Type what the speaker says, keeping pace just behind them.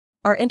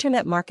Are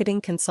internet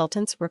marketing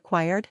consultants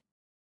required?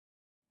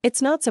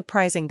 It's not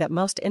surprising that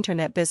most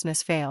internet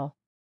business fail.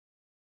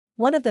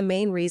 One of the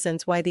main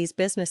reasons why these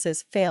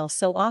businesses fail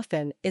so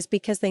often is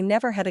because they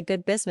never had a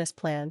good business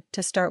plan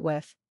to start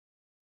with.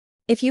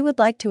 If you would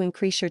like to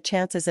increase your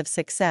chances of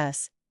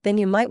success, then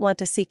you might want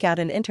to seek out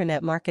an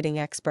internet marketing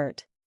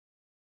expert.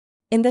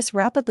 In this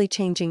rapidly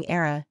changing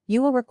era,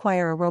 you will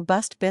require a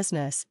robust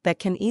business that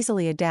can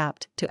easily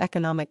adapt to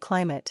economic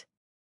climate.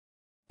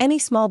 Any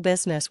small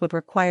business would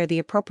require the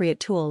appropriate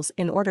tools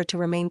in order to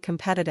remain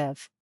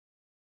competitive.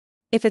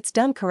 If it's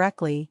done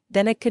correctly,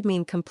 then it could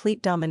mean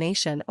complete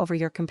domination over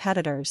your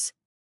competitors.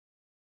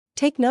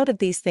 Take note of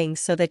these things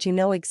so that you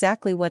know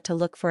exactly what to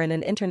look for in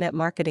an internet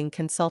marketing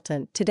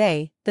consultant.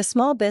 Today, the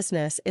small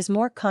business is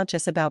more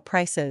conscious about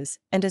prices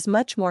and is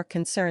much more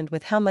concerned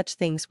with how much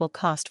things will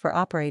cost for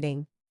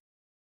operating.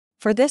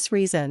 For this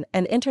reason,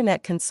 an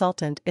internet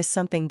consultant is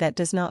something that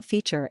does not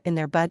feature in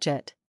their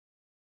budget.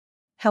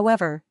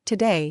 However,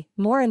 today,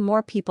 more and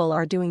more people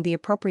are doing the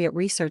appropriate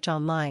research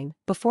online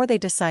before they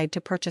decide to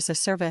purchase a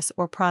service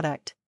or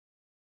product.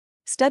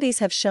 Studies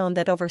have shown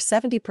that over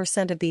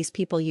 70% of these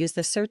people use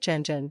the search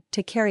engine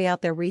to carry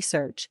out their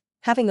research.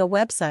 Having a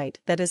website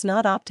that is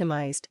not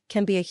optimized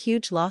can be a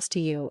huge loss to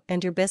you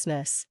and your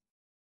business.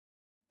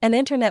 An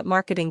internet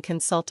marketing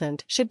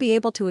consultant should be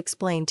able to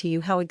explain to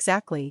you how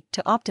exactly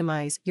to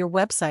optimize your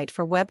website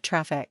for web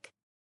traffic.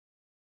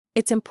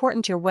 It's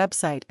important your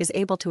website is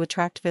able to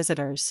attract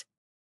visitors.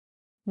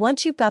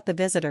 Once you've got the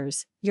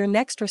visitors, your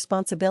next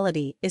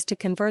responsibility is to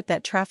convert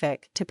that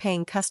traffic to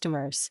paying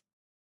customers.